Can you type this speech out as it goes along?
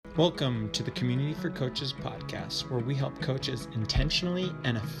Welcome to the Community for Coaches podcast, where we help coaches intentionally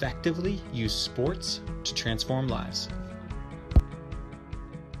and effectively use sports to transform lives.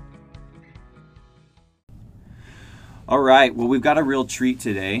 All right, well, we've got a real treat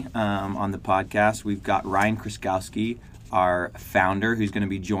today on the podcast. We've got Ryan Kriskowski, our founder, who's going to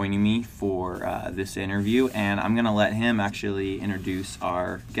be joining me for this interview, and I'm going to let him actually introduce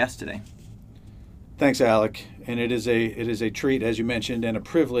our guest today. Thanks, Alec. And it is a treat, as you mentioned, and a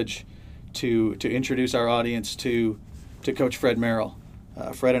privilege to introduce our audience to Coach Fred Merrill.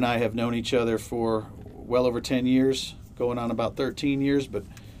 Fred and I have known each other for well over 10 years, going on about 13 years, but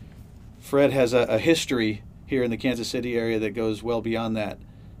Fred has a history here in the Kansas City area that goes well beyond that,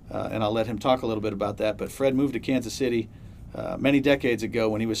 and I'll let him talk a little bit about that. But Fred moved to Kansas City many decades ago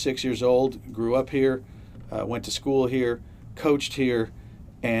when he was 6 years old, grew up here, went to school here, coached here,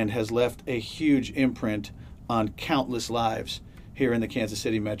 and has left a huge imprint on countless lives here in the Kansas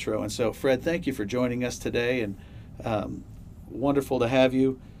City Metro. And so, Fred, thank you for joining us today, and wonderful to have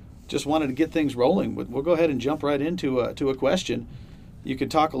you. Just wanted to get things rolling. We'll go ahead and jump right into a question. You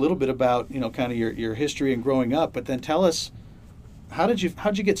could talk a little bit about, kind of your history and growing up, but then tell us, how'd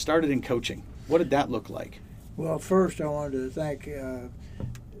you get started in coaching? What did that look like? Well, first I wanted to thank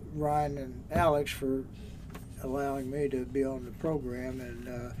Ryan and Alex for allowing me to be on the program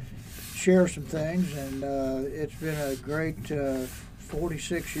and share some things. And it's been a great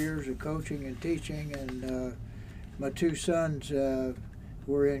 46 years of coaching and teaching. And my two sons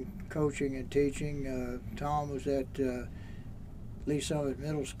were in coaching and teaching. Tom was at Lee Summit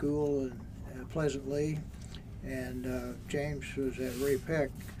Middle School in Pleasant-Lee, and James was at Ray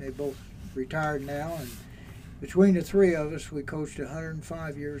Peck. They both retired now, and between the three of us, we coached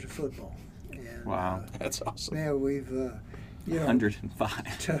 105 years of football. And, wow, that's awesome. Yeah, we've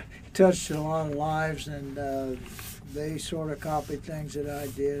 105 touched a lot of lives, and they sort of copied things that I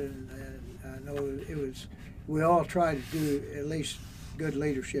did, and I know we all tried to do at least good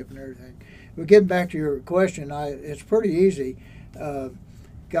leadership and everything. But getting back to your question, it's pretty easy.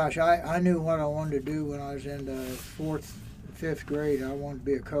 I knew what I wanted to do when I was in the 4th, 5th grade. I wanted to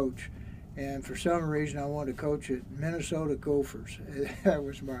be a coach. And for some reason, I wanted to coach at Minnesota Gophers. That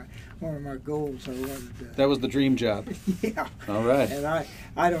was one of my goals. I wanted to. That was the dream job. Yeah. All right. And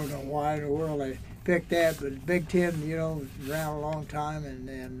I don't know why in the world I picked that, but Big Ten, was around a long time.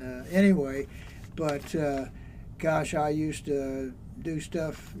 And anyway, but I used to do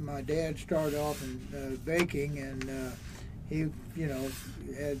stuff. My dad started off in baking, and he,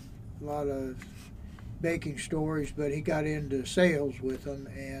 had a lot of baking stories, but he got into sales with them,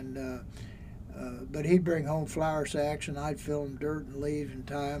 and but he'd bring home flour sacks, and I'd fill them dirt and leaves and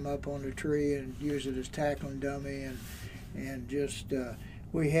tie them up on the tree and use it as tackling dummy, and just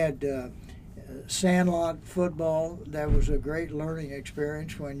we had sandlot football. That was a great learning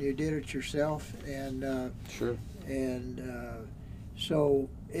experience when you did it yourself, and sure, and so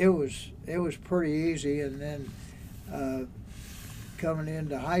it was pretty easy. And then coming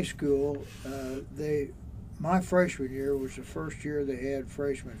into high school, my freshman year was the first year they had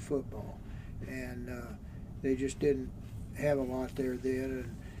freshman football, and they just didn't have a lot there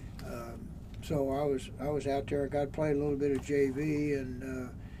then. And so I was out there. I got to play a little bit of JV,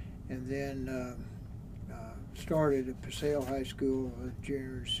 and then started at Paseo High School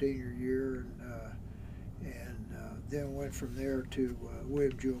junior and senior year, and then went from there to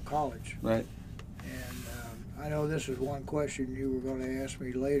William Jewell College. Right. And I know this is one question you were going to ask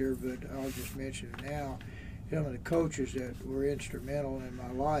me later, but I'll just mention it now. Some of the coaches that were instrumental in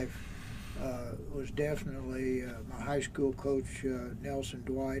my life was definitely my high school coach, Nelson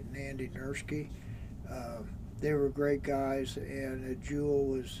Dwight and Andy Nursky. They were great guys, and at Jewell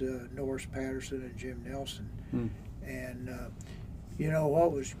was Norris Patterson and Jim Nelson. And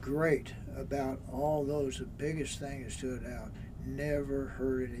what was great about all those, the biggest thing that stood out, never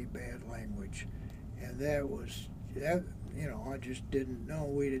heard any bad language. And that I just didn't know.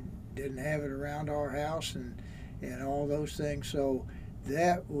 We didn't have it around our house, and all those things. So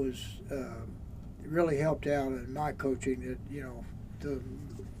that was really helped out in my coaching. That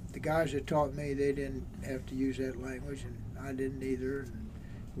the guys that taught me, they didn't have to use that language, and I didn't either. And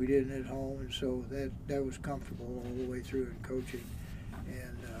we didn't at home, and so that was comfortable all the way through in coaching.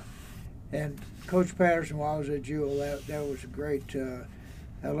 And Coach Patterson, while I was at Jewell, that was a great.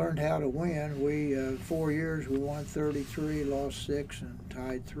 I learned how to win. We 4 years we won 33, lost 6, and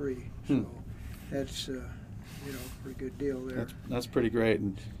tied 3. So that's a pretty good deal there. That's pretty great.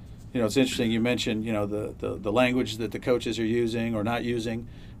 And it's interesting. You mentioned the language that the coaches are using or not using.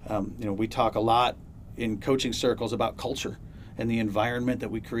 We talk a lot in coaching circles about culture and the environment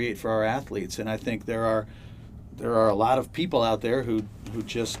that we create for our athletes. And I think there are there are a lot of people out there who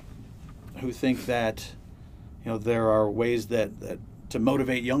think that, there are ways that to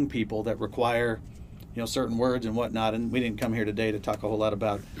motivate young people that require, certain words and whatnot. And we didn't come here today to talk a whole lot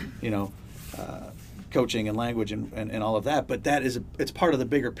about, coaching and language and all of that. But it's part of the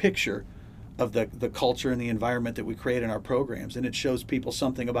bigger picture of the culture and the environment that we create in our programs. And it shows people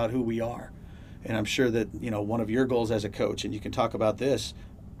something about who we are. And I'm sure that, one of your goals as a coach, and you can talk about this,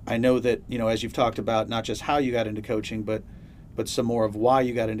 I know that, as you've talked about not just how you got into coaching, but some more of why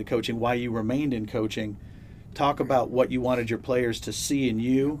you got into coaching, why you remained in coaching. Talk about what you wanted your players to see in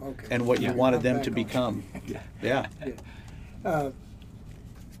you and what you wanted them to become. Yeah.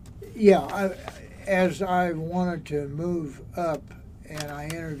 As I wanted to move up, and I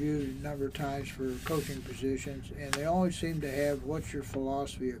interviewed a number of times for coaching positions, and they always seemed to have, what's your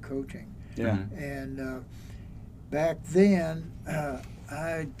philosophy of coaching? Yeah. And back then,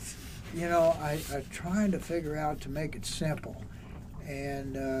 I trying to figure out to make it simple.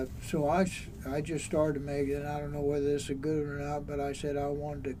 And so I just started to make it, and I don't know whether this is good or not, but I said I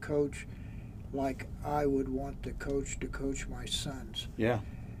wanted to coach like I would want to coach my sons. Yeah.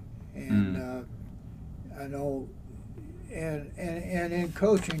 And I know, and in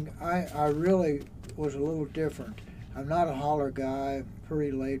coaching, I really was a little different. I'm not a holler guy, I'm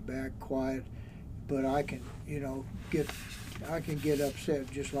pretty laid back, quiet, but I can, get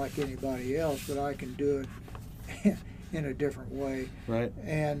upset just like anybody else, but I can do it in a different way. Right.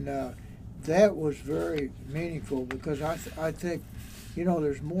 And that was very meaningful because I think,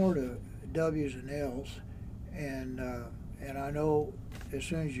 there's more to W's and L's, and I know as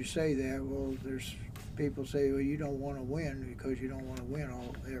soon as you say that, well, there's people say, well, you don't want to win because you don't want to win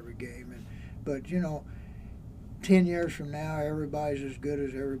every game, but 10 years from now, everybody's as good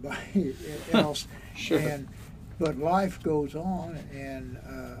as everybody else. Sure. But life goes on, and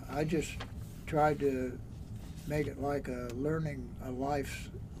I just tried to make it like learning a life's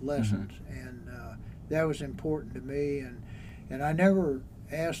lessons, and that was important to me. And I never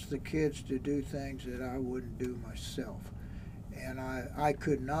asked the kids to do things that I wouldn't do myself. And I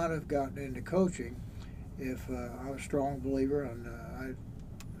could not have gotten into coaching if I was a strong believer on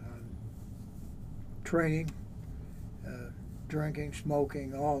training, drinking,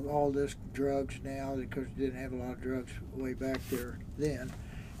 smoking, all this drugs now, because we didn't have a lot of drugs way back there then.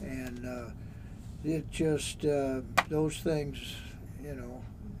 And it just, those things, and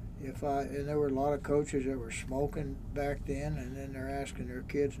there were a lot of coaches that were smoking back then, and then they're asking their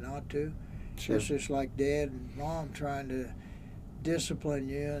kids not to. Sure. It's just like dad and mom trying to discipline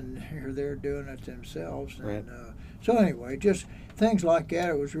you, and they're doing it themselves. Right. And so anyway, just things like that,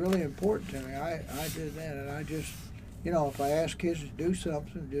 it was really important to me. I did that, and I just, if I asked kids to do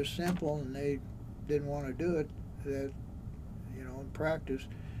something just simple and they didn't want to do it, that, in practice,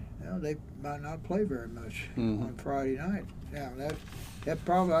 they might not play very much on Friday night. Now, that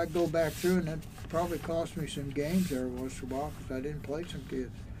probably, I'd go back through, and that probably cost me some games there once in a while because I didn't play some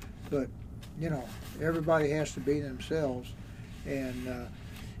kids. But, everybody has to be themselves. And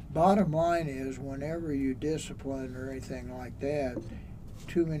bottom line is, whenever you discipline or anything like that,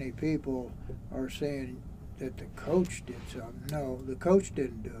 too many people are saying that the coach did something. No, the coach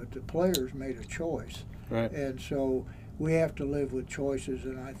didn't do it. The players made a choice. Right. And so we have to live with choices,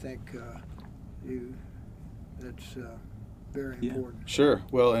 and I think that's very important. Sure.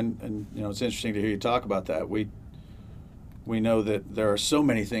 Well, and it's interesting to hear you talk about that. We know that there are so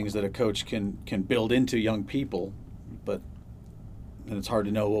many things that a coach can build into young people, and it's hard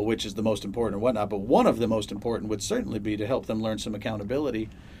to know, well, which is the most important or whatnot. But one of the most important would certainly be to help them learn some accountability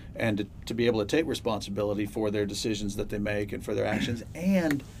and to be able to take responsibility for their decisions that they make and for their actions.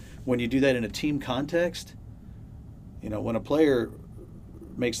 And when you do that in a team context, when a player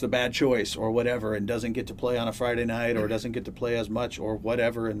makes the bad choice or whatever and doesn't get to play on a Friday night or doesn't get to play as much or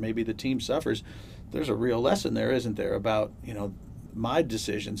whatever, and maybe the team suffers, there's a real lesson there, isn't there, about, my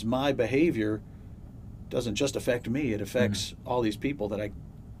decisions, my behavior doesn't just affect me, it affects all these people that I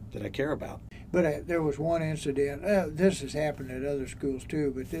care about. But there was one incident, this has happened at other schools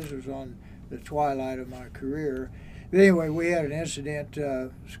too, but this was on the twilight of my career. But anyway, we had an incident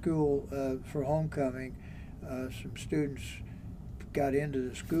school for homecoming. Some students got into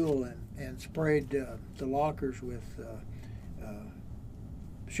the school and sprayed the lockers with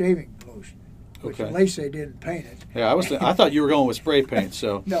shaving lotion. Which Okay. at least they didn't paint it. Yeah, I thought you were going with spray paint.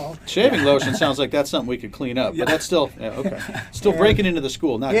 So No. shaving lotion sounds like that's something we could clean up, but that's still okay. Still breaking into the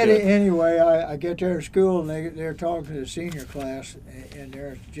school, not good. Anyway, I get there to school and they're talking to the senior class, and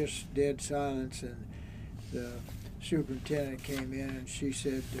there's just dead silence. And the superintendent came in and she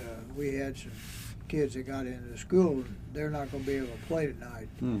said, we had some kids that got into the school, they're not going to be able to play tonight.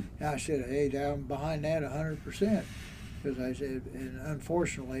 And I said, hey, I'm behind that 100%. Because I said, and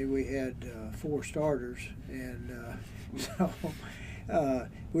unfortunately, we had 4 starters, and so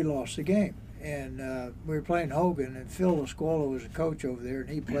we lost the game. And we were playing Hogan, and Phil Lascuola was a coach over there, and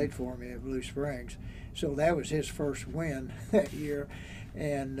he played for me at Blue Springs. So that was his first win that year.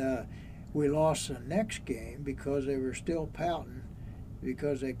 And we lost the next game because they were still pouting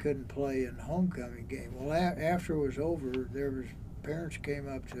because they couldn't play in the homecoming game. Well, after it was over, parents came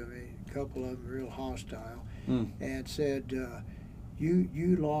up to me, a couple of them real hostile, and said,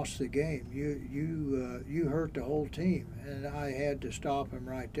 "You lost the game. You hurt the whole team." And I had to stop them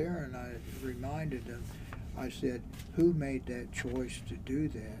right there, and I reminded them. I said, "Who made that choice to do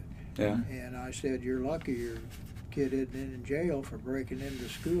that?" Yeah. And I said, "You're lucky your kid isn't in jail for breaking into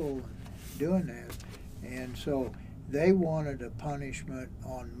school and doing that." And so they wanted a punishment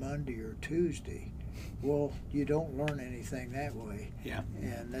on Monday or Tuesday. Well, you don't learn anything that way. Yeah.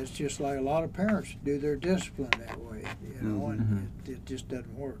 And that's just like a lot of parents do their discipline that way, and it just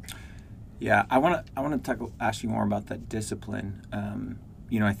doesn't work. Yeah, I want to ask you more about that discipline.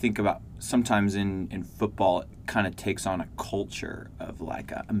 I think about sometimes in football, it kind of takes on a culture of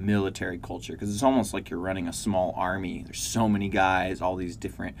like a military culture, because it's almost like you're running a small army. There's so many guys, all these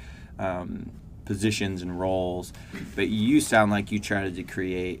different positions and roles, but you sound like you tried to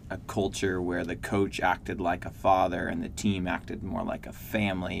create a culture where the coach acted like a father and the team acted more like a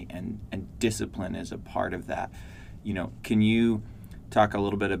family, and discipline is a part of that. Can you talk a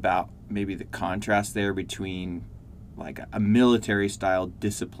little bit about maybe the contrast there between like a military style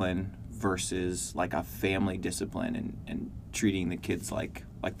discipline versus like a family discipline, and treating the kids like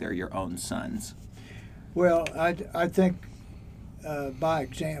they're your own sons? Well, I think by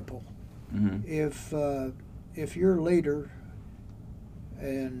example. If you're a leader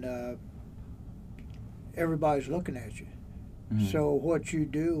and everybody's looking at you, so what you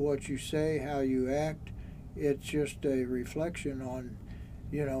do, what you say, how you act, it's just a reflection on,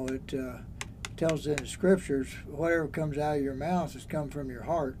 it tells in the scriptures, whatever comes out of your mouth has come from your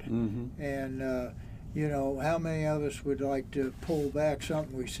heart. And how many of us would like to pull back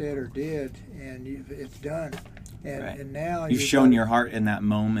something we said or did, and it's done. And, right. And now you've shown your heart in that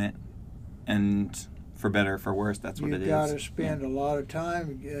moment. And for better or for worse, that's what it is. You've got to spend a lot of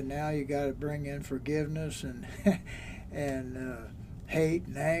time. Now you got to bring in forgiveness and hate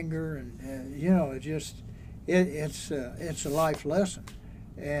and anger, and it's a life lesson,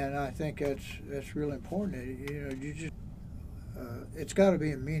 and I think that's really important. It's got to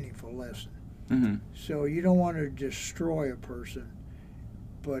be a meaningful lesson. So you don't want to destroy a person,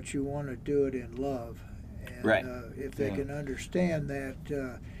 but you want to do it in love, and right. If they can understand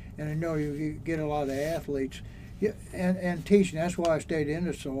that. And I know you get a lot of athletes, and teaching. That's why I stayed in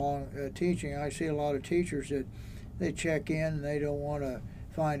it so long, teaching. I see a lot of teachers that they check in and they don't want to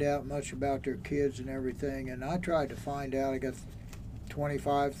find out much about their kids and everything. And I tried to find out. I got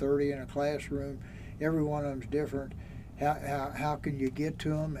 25, 30 in a classroom. Every one of them's different. How can you get to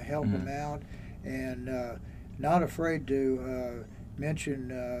them, help them out, and not afraid to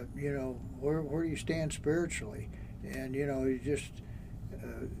mention, where do you stand spiritually, and you just.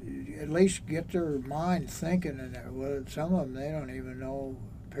 At least get their mind thinking, and well, some of them they don't even know.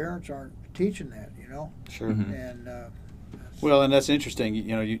 Parents aren't teaching that, Sure. And and that's interesting.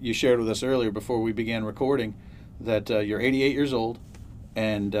 You shared with us earlier before we began recording that you're 88 years old,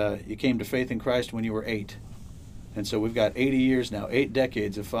 and you came to faith in Christ when you were 8, and so we've got 80 years now, 8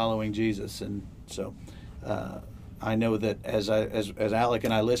 decades of following Jesus, and so I know that as Alec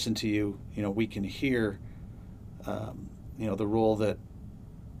and I listen to you, we can hear, the role that.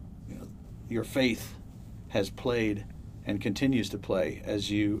 Your faith has played and continues to play as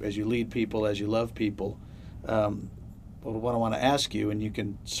you lead people, as you love people. But what I want to ask you, and you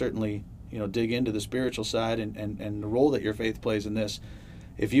can certainly dig into the spiritual side and the role that your faith plays in this.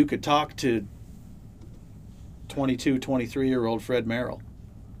 If you could talk to 22, 23-year-old Fred Merrill,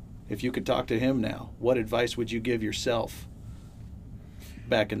 if you could talk to him now, what advice would you give yourself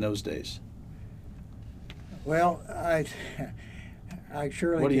back in those days? Well, I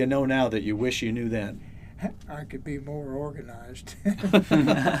surely. What do you know now that you wish you knew then? I could be more organized.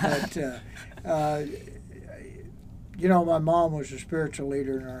 But, my mom was a spiritual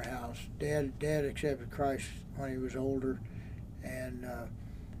leader in our house. Dad accepted Christ when he was older, and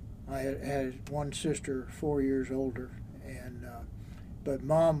I had one sister 4 years older, and but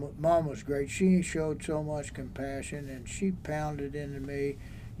mom was great. She showed so much compassion, and she pounded into me,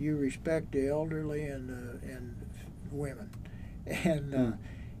 you respect the elderly and women. And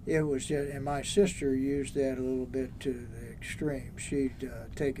it was just, and my sister used that a little bit to the extreme. She'd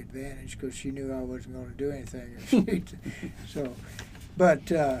take advantage because she knew I wasn't going to do anything. If she'd, so, but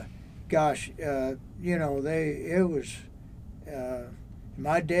gosh, you know, it was.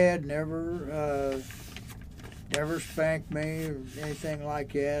 My dad never spanked me or anything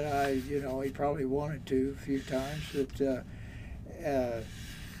like that. You know, he probably wanted to a few times, but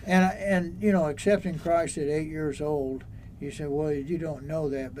and you know, accepting Christ at 8 years old, you say, well, you don't know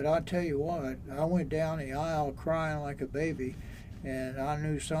that, but I'll tell you what, I went down the aisle crying like a baby, and I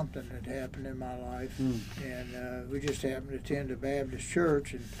knew something had happened in my life, and we just happened to attend a Baptist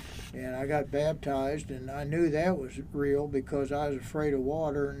church, and I got baptized, and I knew that was real because I was afraid of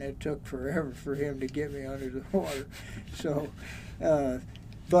water, and it took forever for him to get me under the water. So,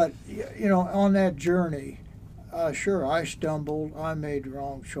 but you know, on that journey, sure, I stumbled, I made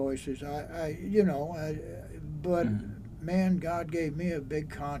wrong choices, but man, God gave me a big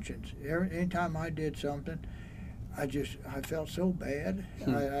conscience. Anytime I did something, I felt so bad.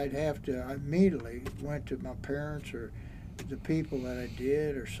 I immediately went to my parents or the people that I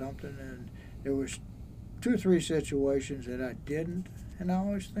did or something, and there was 2 or 3 situations that I didn't, and I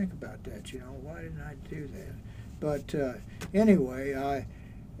always think about that, you know, why didn't I do that? But anyway,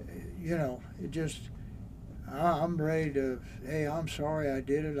 I'm ready to, hey, I'm sorry I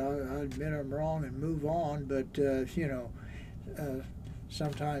did it, I admit I'm wrong and move on, but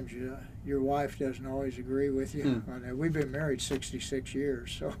sometimes your wife doesn't always agree with you on that. We've been married 66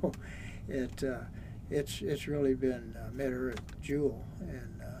 years, so it's really been, met her at Jewel,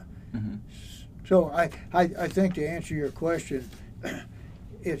 and so I think to answer your question,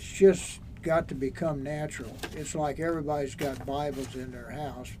 it's just got to become natural. It's like everybody's got Bibles in their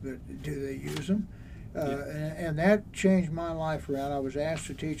house, but do they use them? And that changed my life around. I was asked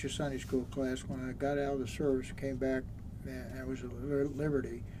to teach a Sunday school class when I got out of the service, came back, and I was at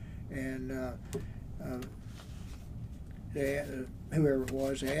Liberty, and whoever it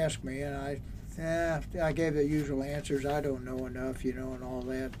was asked me, and I gave the usual answers. I don't know enough, you know, and all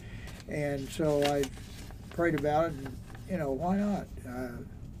that. And so I prayed about it, and, you know, why not?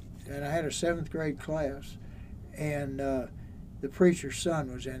 And I had a 7th grade class, and the preacher's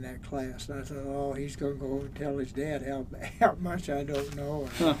son was in that class. And I thought, oh, he's going to go and tell his dad how much I don't know.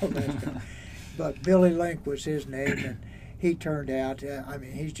 And all that. But Billy Link was his name, and he turned out, I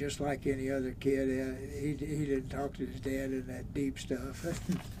mean, he's just like any other kid. He didn't talk to his dad in that deep stuff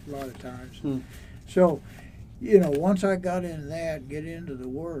a lot of times. So, you know, once I got into that, get into the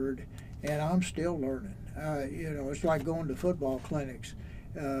Word, and I'm still learning. You know, it's like going to football clinics.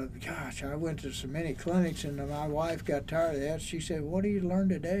 Gosh, I went to so many clinics, and my wife got tired of that. She said, what did you learn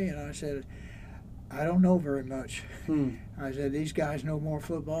today? And I said, I don't know very much. I said, these guys know more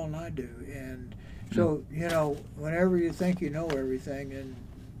football than I do. And so, you know, whenever you think you know everything, and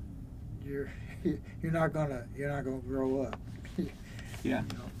you're not gonna grow up. Yeah.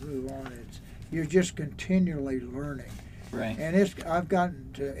 Move on. You're just continually learning. Right. And I've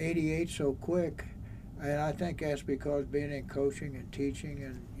gotten to 88 so quick, and I think that's because being in coaching and teaching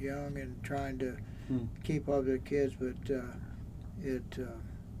and young and trying to keep up with the kids. But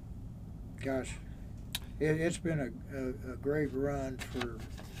it's been a great run for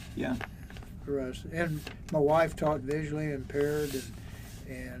us. And my wife taught visually impaired,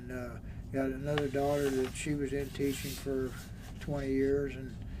 and got another daughter that she was in teaching for 20 years,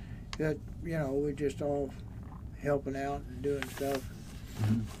 and that, you know, we just all helping out and doing stuff.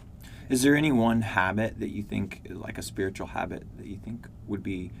 Is there any one habit that you think, like a spiritual habit, that you think would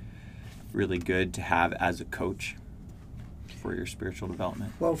be really good to have as a coach for your spiritual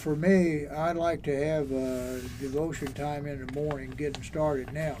development? Well, for me, I like to have devotion time in the morning, getting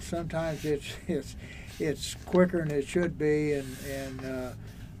started. Now, sometimes it's quicker than it should be, and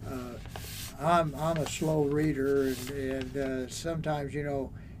I'm a slow reader, and sometimes, you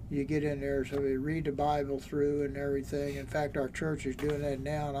know, you get in there, so we read the Bible through and everything. In fact, our church is doing that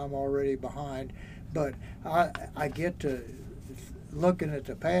now, and I'm already behind. But I get to looking at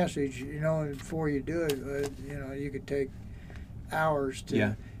the passage, you know, and before you do it, you know, you could take hours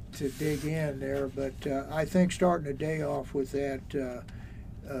to dig in there. But I think starting the day off with that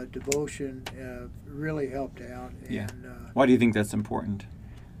devotion really helped out. And, why do you think that's important?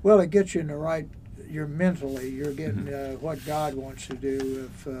 Well, it gets you in the right. You're getting what God wants to do.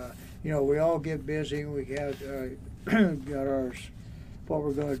 If you know, we all get busy. We have got what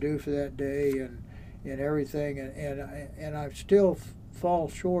we're going to do for that day and everything, and I still fall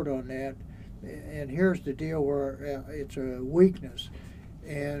short on that. And here's the deal where it's a weakness.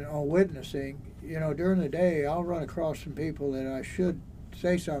 And on witnessing, you know, during the day, I'll run across some people that I should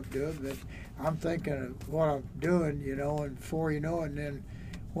say something to, but I'm thinking of what I'm doing, you know, and before you know it, and then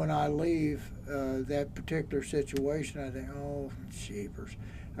when I leave that particular situation, I think, oh, jeepers,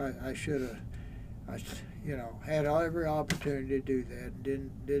 I should have, had every opportunity to do that.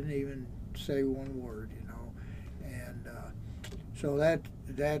 Didn't even say one word, and so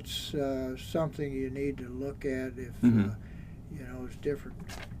that's something you need to look at if it's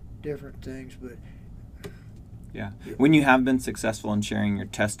different things, but. Yeah. When you have been successful in sharing your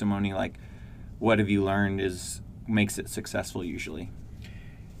testimony, like, what have you learned makes it successful usually?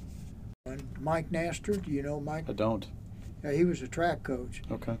 Mike Nestor, do you know Mike? I don't. He was a track coach.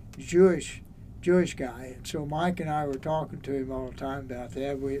 Okay. Jewish guy, and so Mike and I were talking to him all the time about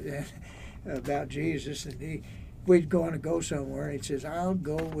that, about Jesus, and we'd go somewhere, and he says, "I'll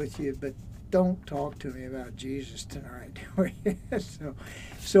go with you, but don't talk to me about Jesus tonight."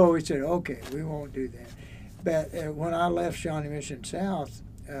 So we said, "Okay, we won't do that." But when I left Shawnee Mission South,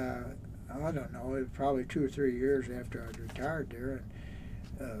 I don't know, it was probably 2 or 3 years after I'd retired there,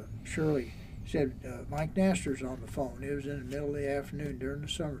 and Shirley said, Mike Nestor's on the phone. It was in the middle of the afternoon during the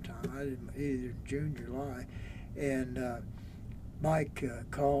summertime, either June, July, and Mike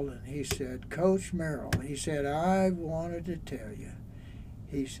called and he said, "Coach Merrill," he said, "I wanted to tell you."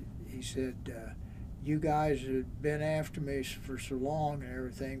 He said, "You guys have been after me for so long and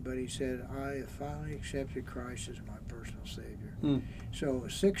everything," but he said, "I have finally accepted Christ as my personal Savior." So a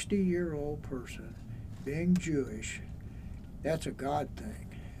 60-year-old person being Jewish, that's a God thing.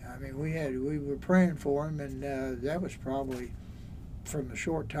 I mean, we were praying for him, and that was probably, from the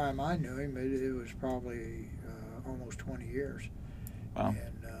short time I knew him, it was probably almost 20 years. Wow.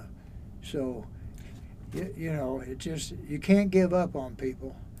 And so, it just, you can't give up on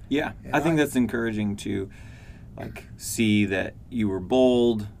people. Yeah, And I think that's encouraging to see that you were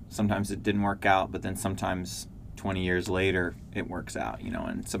bold. Sometimes it didn't work out, but then sometimes 20 years later it works out,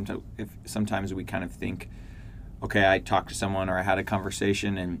 and sometimes we kind of think, okay, I talked to someone or I had a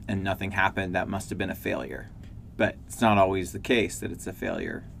conversation and nothing happened, that must have been a failure. But it's not always the case that it's a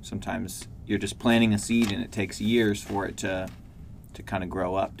failure. Sometimes you're just planting a seed and it takes years for it to kind of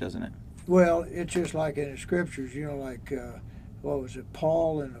grow up, doesn't it? Well, it's just like in the scriptures, what was it,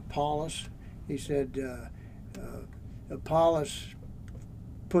 Paul and Apollos? He said Apollos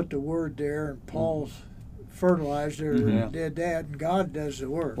put the word there, and Paul fertilized it or did that, and God does the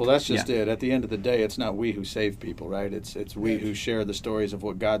work. Well, that's just it. At the end of the day, it's not we who save people, right? It's we who share the stories of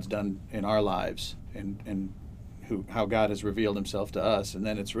what God's done in our lives and how God has revealed Himself to us, and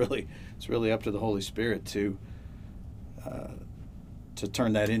then it's really up to the Holy Spirit to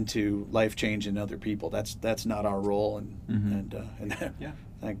turn that into life change in other people. That's not our role, and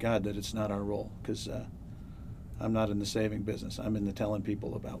thank God that it's not our role, because I'm not in the saving business. I'm in the telling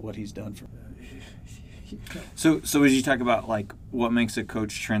people about what He's done for me. So as you talk about what makes a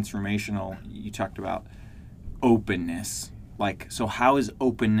coach transformational, you talked about openness. So how is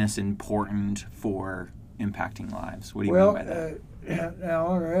openness important for impacting lives? What do you mean by that? Now,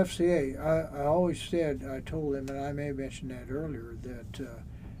 on our FCA, I always said, I told them, and I may have mentioned that earlier, that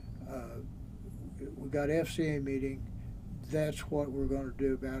we got FCA meeting, that's what we're going to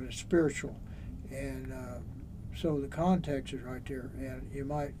do about it, spiritual. And so the context is right there, and you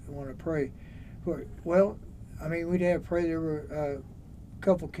might want to pray. Well, I mean, we'd have pray. There were a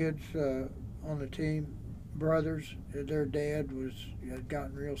couple kids on the team, brothers. Their dad had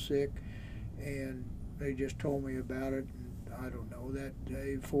gotten real sick, and they just told me about it. And I don't know, that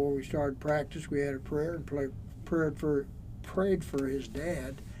day before we started practice, we had a prayer and prayed for his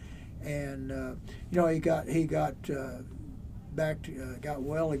dad, and he got back to, got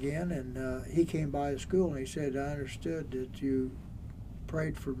well again, and he came by the school and he said, "I understood that you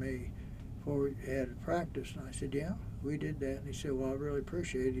prayed for me before we had practice." And I said, "Yeah, we did that." And he said, "Well, I really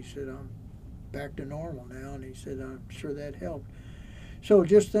appreciate it." He said, "I'm back to normal now," and he said, "I'm sure that helped." So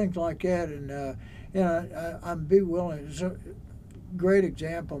just things like that, and I'm be willing. It's a great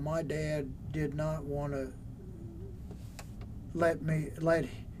example. My dad did not want to let me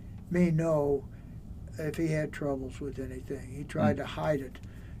know if he had troubles with anything. He tried to hide it,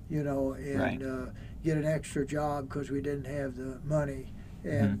 and get an extra job because we didn't have the money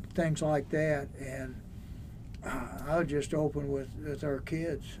and things like that. And I was just open with our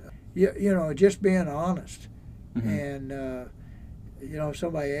kids, just being honest. And if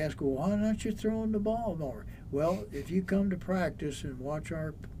somebody asks, "Well, why aren't you throwing the ball more?" Well, if you come to practice and watch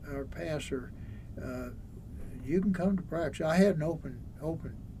our passer, you can come to practice. I had an open.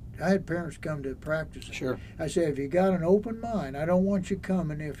 I had parents come to practice. Sure. I said, if you got an open mind, I don't want you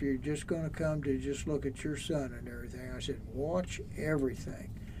coming if you're just going to come to just look at your son and everything. I said, watch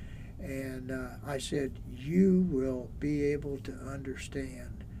everything. And I said, you will be able to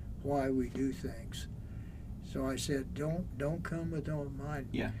understand why we do things. So I said, don't come with no mind.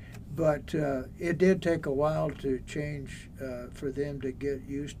 Yeah. But it did take a while to change for them to get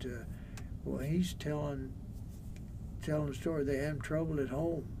used to. Well, he's telling the story. They having trouble at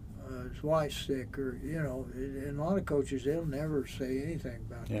home. His wife's sick, or and a lot of coaches, they'll never say anything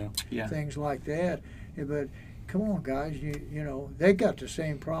about things like that. But come on, guys, they got the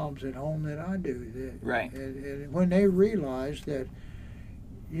same problems at home that I do. Right. And when they realize that,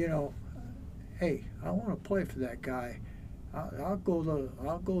 hey, I want to play for that guy. I'll go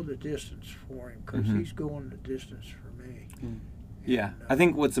the distance for him because he's going the distance for me. Yeah, And, I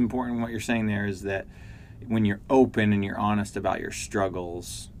think what's important, what you're saying there, is that when you're open and you're honest about your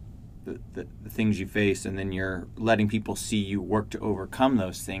struggles, the things you face, and then you're letting people see you work to overcome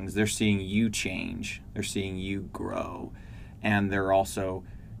those things, they're seeing you change, they're seeing you grow, and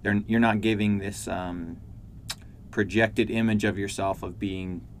you're not giving this projected image of yourself of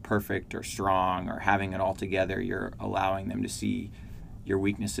being perfect or strong or having it all together. You're allowing them to see your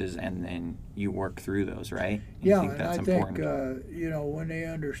weaknesses, and then you work through those, right? Yeah, and I think when they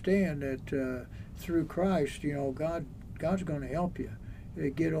understand that through Christ, God's going to help you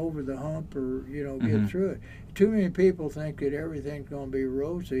get over the hump, or get through it. Too many people think that everything's going to be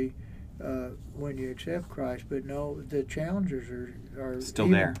rosy when you accept Christ, but no, the challenges are still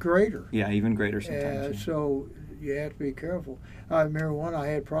even there, greater. Yeah, even greater sometimes. So you have to be careful. I remember when I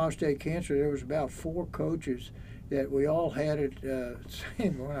had prostate cancer, there was about 4 coaches that we all had it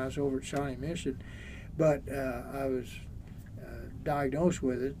same when I was over at Shawnee Mission, but I was diagnosed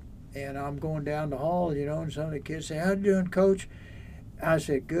with it, and I'm going down the hall, and some of the kids say, "How you doing, Coach?" I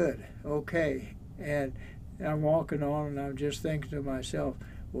said, "Good, okay." And I'm walking on, and I'm just thinking to myself,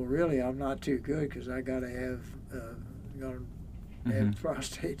 well, really, I'm not too good because I got to have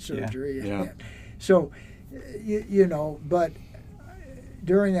prostate surgery. Yeah. So, but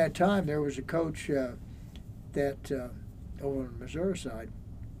during that time, there was a coach that over on the Missouri side,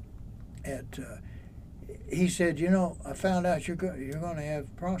 he said, I found out you're going to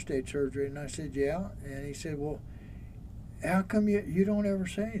have prostate surgery. And I said, yeah. And he said, well, how come you don't ever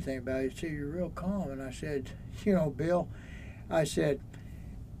say anything about it? You say you're real calm. And I said, Bill, I said,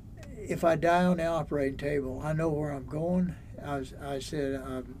 if I die on the operating table, I know where I'm going. I said,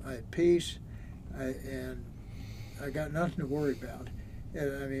 I'm at peace, and I got nothing to worry about.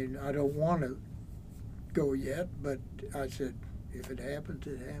 I mean, I don't want to go yet, but I said, if it happens,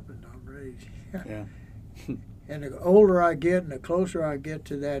 it happened. I'm ready. Yeah. And the older I get and the closer I get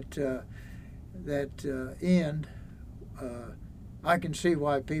to that end, I can see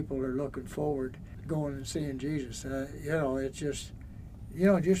why people are looking forward to going and seeing Jesus. It's just,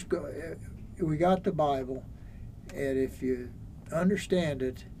 just go. We got the Bible, and if you understand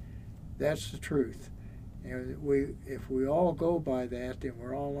it, that's the truth. And if we all go by that, then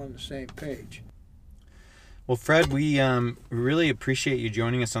we're all on the same page. Well, Fred, we really appreciate you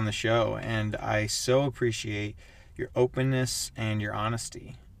joining us on the show, and I so appreciate your openness and your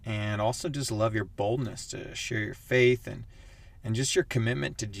honesty, and also just love your boldness to share your faith, and just your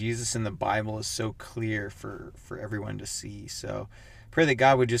commitment to Jesus in the Bible is so clear for everyone to see. So pray that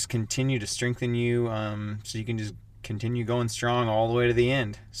God would just continue to strengthen you so you can just continue going strong all the way to the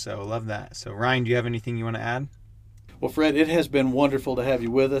end. So love that. So Ryan, do you have anything you want to add? Well, Fred, it has been wonderful to have you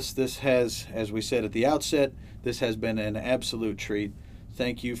with us. This has, as we said at the outset, this has been an absolute treat.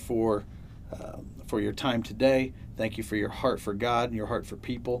 Thank you for your time today. Thank you for your heart for God and your heart for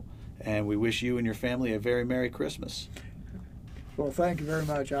people. And we wish you and your family a very Merry Christmas. Well, thank you very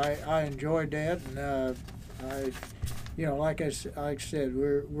much. I enjoyed that, and like I said,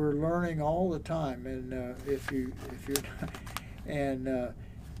 we're learning all the time, and if you're and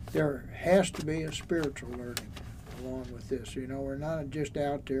there has to be a spiritual learning along with this. We're not just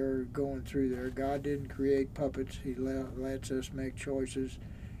out there going through there. God didn't create puppets. He lets us make choices,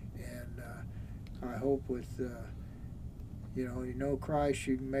 and I hope with Christ,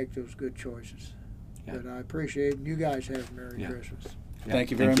 you can make those good choices. Yeah. But I appreciate it. And you guys have a Merry Christmas. Yeah.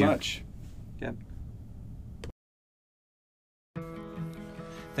 Thank you very much. Yep.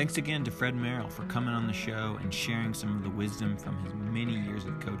 Thanks again to Fred Merrill for coming on the show and sharing some of the wisdom from his many years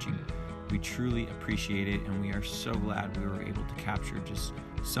of coaching. We truly appreciate it, and we are so glad we were able to capture just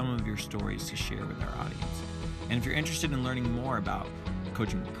some of your stories to share with our audience. And if you're interested in learning more about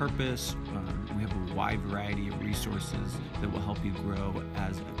coaching with purpose, we have a wide variety of resources that will help you grow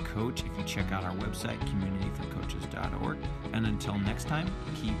as a coach if you check out our website, communityforcoaches.org. And until next time,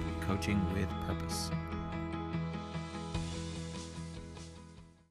 keep coaching with purpose.